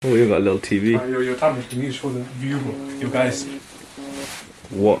Oh, you got a little TV. Your tablet, can you show the view, bro? You guys.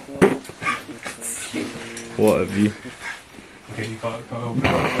 What? What a view. Okay, you got open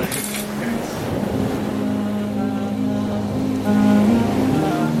it.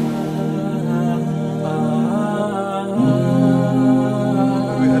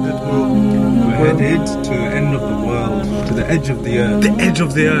 We're headed to the end of the world, to the edge of the earth. The edge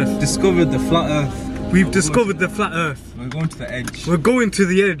of the earth. Discovered the flat earth. We've discovered the flat earth. We're going to the edge. We're going to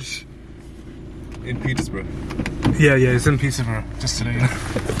the edge. In Petersburg. Yeah, it's in Petersburg. Just to let you know.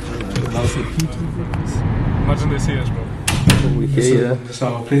 Imagine they see us, bro. This is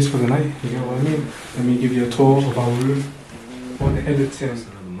our place for the night, you know what I mean? Let me give you a tour of our room. What the editing.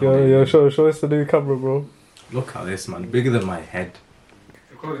 Yo, show us the new camera, bro. Look at this, man. Bigger than my head.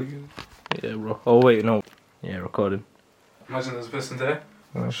 Recording. Yeah, bro. Oh, wait, no. Yeah, recording. Imagine there's a person there.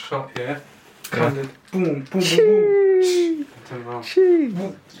 Shot here. Candid. Boom, boom, boom, boom. Turn around.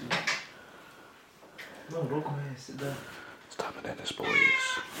 Boom. No, bro, come here, sit there. It's happening, this boys.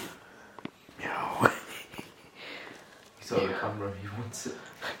 Meow. He saw the camera, he wants it.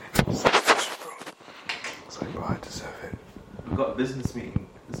 It's like, bro, I deserve it. We've got a business meeting.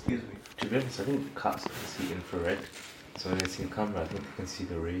 Excuse me. To be honest, I think cats can see infrared. So when they see the camera, I think they can see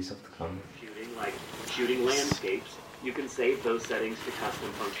the rays of the camera. Shooting landscapes, you can save those settings to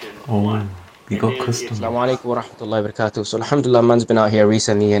custom function. Oh, you got custom. Assalamu alaikum wa rahmatullahi wa barakatuh. So alhamdulillah, man's been out here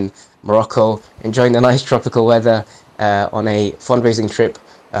recently in Morocco, enjoying the nice tropical weather on a fundraising trip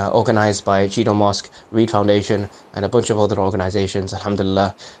organized by Cheeto Mosque, Reed Foundation, and a bunch of other organizations,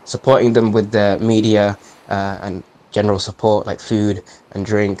 alhamdulillah, supporting them with the media and general support like food and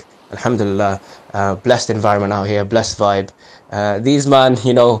drink. Alhamdulillah, blessed environment out here, blessed vibe. These man,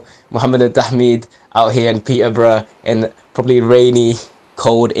 you know, Muhammad and Tahmid out here in Peterborough in probably rainy,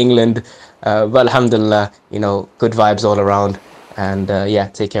 cold England. But alhamdulillah, you know, good vibes all around. And yeah,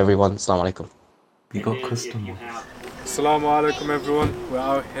 take care everyone. Assalamu alaikum. You got custom. Assalamu alaikum everyone. We're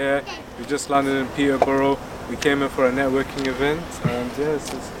out here. We just landed in Peterborough. We came in for a networking event. And yeah, it's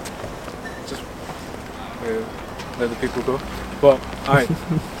just let the people go. But alright.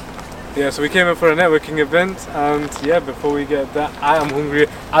 Yeah, so we came in for a networking event, and yeah, before we get that, I am hungry.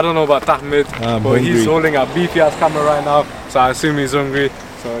 I don't know about Tahmid, but he's holding a beefy ass camera right now, so I assume he's hungry.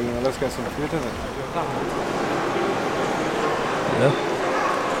 So you know, let's get some food in it.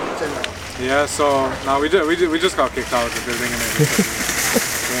 Yeah. So now we just got kicked out of the building and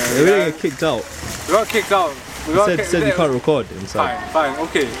everything. We didn't get kicked out. We got kicked out. Said you can't record inside. Fine.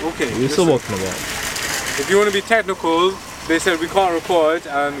 Okay. We're still walking about. If you want to be technical, they said we can't record,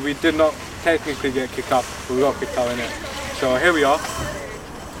 and we did not technically get kicked out, but we got kicked out in it. So here we are.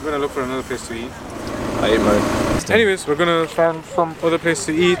 We're gonna look for another place to eat. Anyways, we're gonna find some other place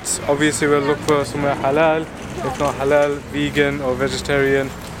to eat. Obviously, we'll look for somewhere halal. If not halal, vegan or vegetarian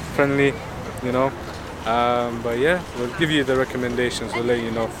friendly, you know. But yeah, we'll give you the recommendations. We'll let you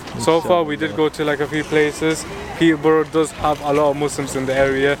know. So far, we did go to like a few places. Peterborough does have a lot of Muslims in the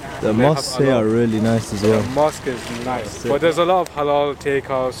area. The mosques here are really nice as well. The mosque is nice, but there's a lot of halal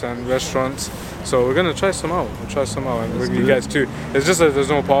takeouts and restaurants. So we're gonna try some out. We'll try some out and bring you guys too. It's just that there's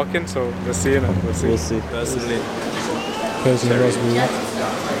no parking, so let's see. We'll see. Personally,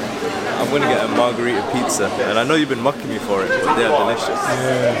 I'm gonna get a margarita pizza, and I know you've been mocking me for it, but they are delicious.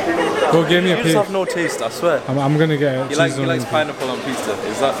 Yeah. Go give me a You pizza. just have no taste, I swear. I'm gonna get it. He likes pineapple on pizza.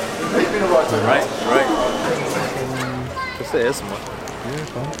 Is that right? Just say yes, man. Yeah,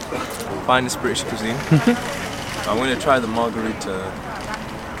 fine. Finest British cuisine. I'm gonna try the margarita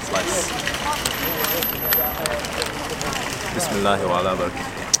slice. Bismillahi wa ala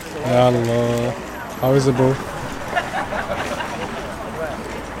barakatuh. Ya Allah. How is it, bro?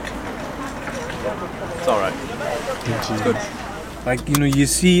 It's alright. It's good. Like, you know, you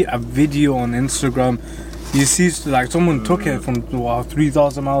see a video on Instagram, you see like someone took it from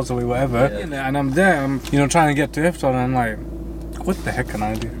 3,000 miles away, whatever, and I'm there, I'm, you know, trying to get to iftar, and I'm like, what the heck can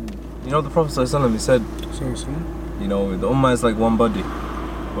I do? You know, the Prophet ﷺ, he said, you know, the ummah is like one body.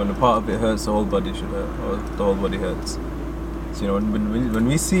 When a part of it hurts, the whole body should hurt, or the whole body hurts. So, you know, when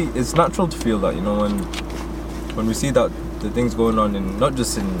we see, it's natural to feel that, you know, when we see that the things going on in, not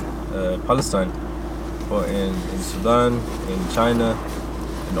just in Palestine, but in Sudan, in China,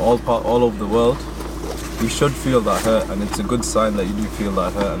 in all over the world, you should feel that hurt, and it's a good sign that you do feel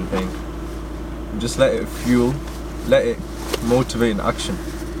that hurt and pain. Just let it fuel, let it motivate in action.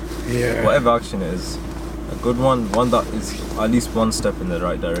 Yeah. Whatever action it is, a good one that is at least one step in the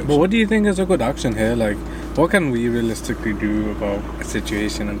right direction. But what do you think is a good action here? Like, what can we realistically do about a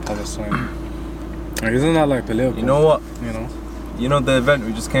situation in Palestine? Like, isn't that like political? You know what? You know the event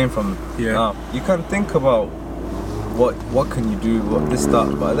we just came from. Yeah. Now, you can think about what can you do, what this,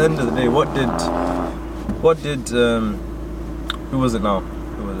 that. But at the end of the day, what did who was it now?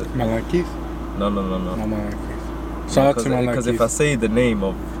 Who was it? Malakith? No. No, Malakith. Shout out to Malakith. Because if I say the name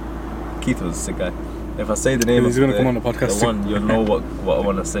of Keith was a sick guy. If I say the name he's of gonna come on the podcast the one, you'll know what I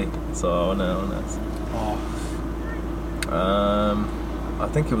want to say. So I wanna ask. I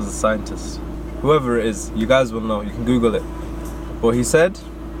think it was a scientist. Whoever it is, you guys will know. You can Google it. But he said,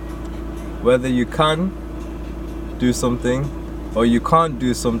 whether you can do something or you can't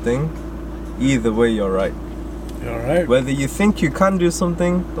do something, either way you're right. You're right. Whether you think you can do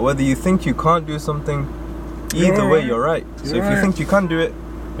something or whether you think you can't do something, either way you're right. So if you think you can do it,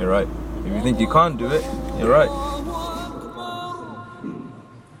 you're right. If you think you can't do it, you're right.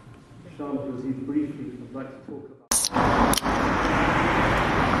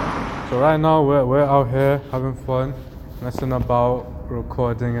 So right now we're out here having fun, messing about,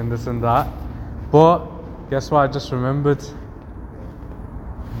 recording and this and that. But guess what I just remembered?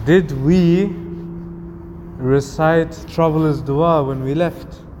 Did we recite Traveler's Dua when we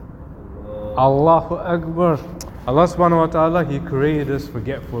left? Allahu Akbar. Allah subhanahu wa ta'ala, He created us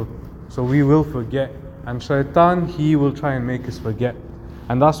forgetful. So we will forget. And shaitan, he will try and make us forget.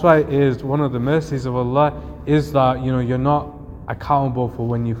 And that's why it is one of the mercies of Allah is that, you're not accountable for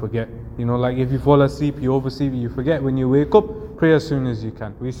when you forget. Like if you fall asleep, you oversleep, you forget. When you wake up, pray as soon as you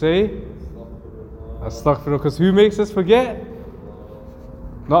can. We say Astaghfirullah, because who makes us forget?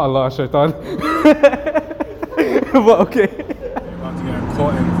 Not Allah, shaitan. But okay. You're about to get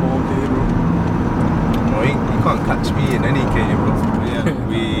caught in 4K, bro. No, you can't catch me in any K, bro. But yeah,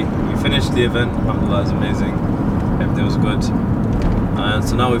 we finished the event. Alhamdulillah, it was amazing. Everything was good. And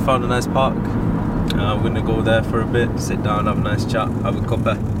so now we found a nice park. We're gonna go there for a bit, sit down, have a nice chat, have a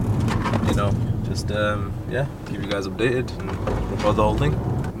cuppa. Just keep you guys updated and record the whole thing.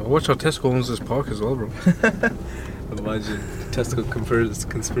 Watch how Tesco owns this park as well, bro. Imagine Tesco conspiracies.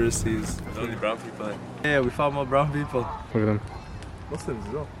 There's only brown people here. Yeah, we found more brown people. Look at them. Muslims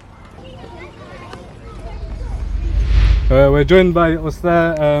as We're well. joined by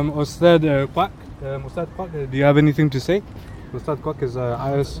Ustad Kwak. Ustad Kwak, do you have anything to say? Ustad Kwak is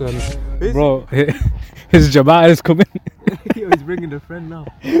IS. Bro, his Jama'ah is coming. He's bringing a friend now.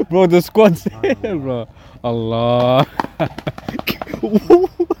 Bro, the squad's here, bro. Allah.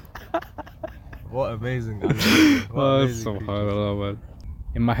 What amazing. Subhanallah, man.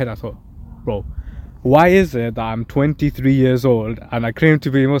 In my head, I thought, bro, why is it that I'm 23 years old and I claim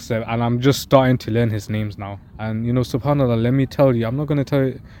to be Muslim and I'm just starting to learn his names now? And subhanallah, let me tell you, I'm not going to tell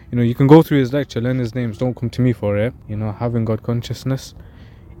you, you can go through his lecture, learn his names, don't come to me for it. Having God consciousness,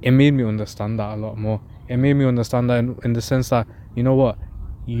 it made me understand that a lot more. It made me understand that in the sense that,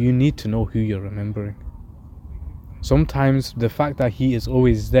 you need to know who you're remembering. Sometimes the fact that he is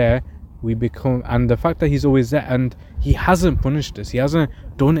always there, and the fact that he's always there and he hasn't punished us, he hasn't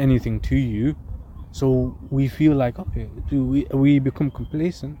done anything to you, so we feel like, okay, we become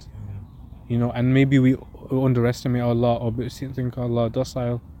complacent, and maybe we underestimate Allah or think Allah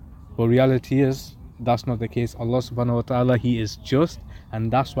docile. But reality is, that's not the case. Allah subhanahu wa ta'ala, He is just,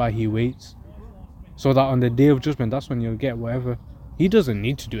 and that's why He waits. So that on the day of judgment, that's when you'll get whatever. He doesn't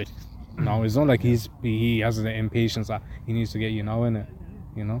need to do it. No, it's not like he has the impatience that he needs to get you now, innit?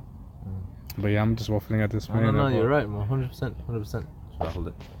 But yeah, I'm just waffling at this point. No, you're right, man. 100%. Hold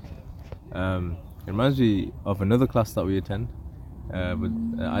it. It reminds me of another class that we attend with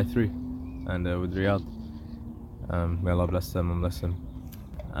I3 and with Riyadh. May Allah bless them and bless them.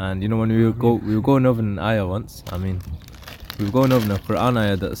 And when we were going over an ayah once. We were going over a Quran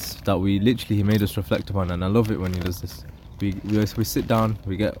ayah that we literally, he made us reflect upon, and I love it when he does this. We sit down,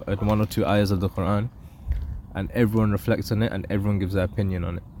 we get one or two ayahs of the Quran, and everyone reflects on it and everyone gives their opinion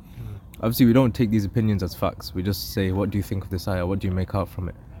on it. Obviously, we don't take these opinions as facts. We just say, what do you think of this ayah? What do you make out from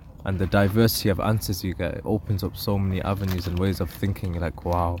it? And the diversity of answers you get, it opens up so many avenues and ways of thinking. Like,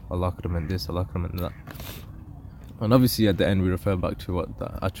 wow, Allah could have meant this, Allah could have meant that. And obviously, at the end, we refer back to what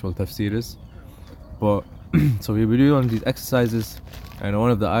the actual tafsir is. But so we do on these exercises, and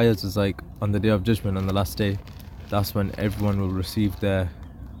one of the ayahs is like, on the day of judgment, on the last day, that's when everyone will receive their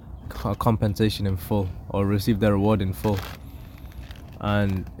compensation in full, or receive their reward in full.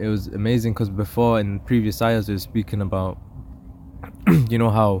 And it was amazing because before, in previous ayahs, we were speaking about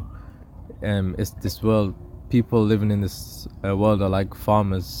how it's this world, people living in this world are like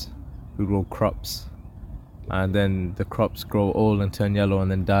farmers who grow crops, and then the crops grow old and turn yellow and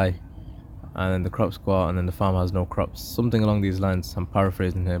then die, and then the crops go out and then the farmer has no crops, something along these lines. I'm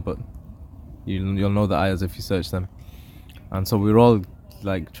paraphrasing here, but you'll know the ayahs if you search them. And so we were all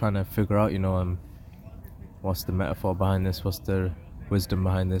like trying to figure out what's the metaphor behind this, what's the wisdom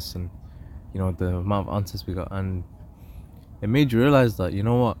behind this, and the amount of answers we got. And it made you realize that, you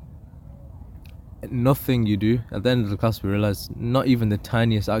know what, nothing you do, at the end of the class we realized not even the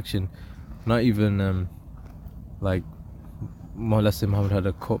tiniest action, not even like, let's say Muhammad had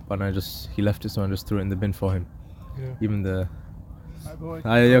a cup and he left it, so I just threw it in the bin for him. Yeah. Even the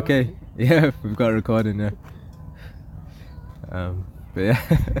are you okay? Yeah, we've got a recording, yeah. But yeah,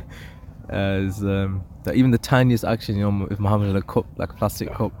 that even the tiniest action, you know, if Muhammad had a cup, like a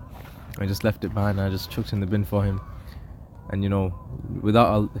plastic cup, I just left it behind and I just chucked it in the bin for him. And you know,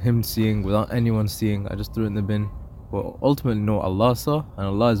 without him seeing, without anyone seeing, I just threw it in the bin. But ultimately, no, Allah saw, and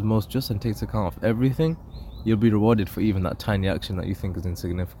Allah is most just and takes account of everything. You'll be rewarded for even that tiny action that you think is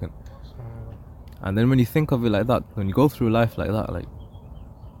insignificant. And then when you think of it like that, when you go through life like that, like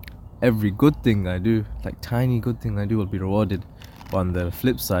every good thing I do, like tiny good thing I do, will be rewarded. But on the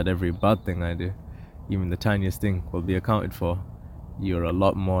flip side, every bad thing I do, even the tiniest thing, will be accounted for. You're a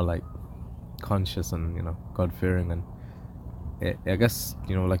lot more like conscious and, you know, God-fearing. And I guess,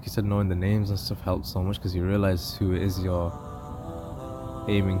 you know, like you said, knowing the names and stuff helps so much, because you realize who it is you're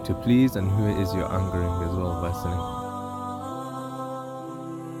aiming to please and who it is you're angering as well by sinning.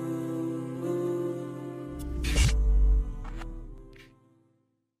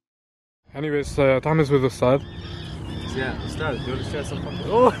 Anyways, time is with Ustad. Yeah, Ustad, do you want to share some content?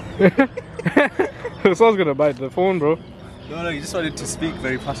 Oh! Ustad's gonna bite the phone, bro. No, you just wanted to speak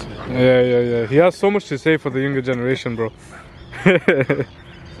very passionately. Yeah. He has so much to say for the younger generation, bro. So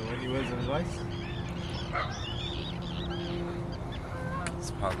any words of advice?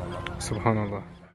 Subhanallah. Subhanallah.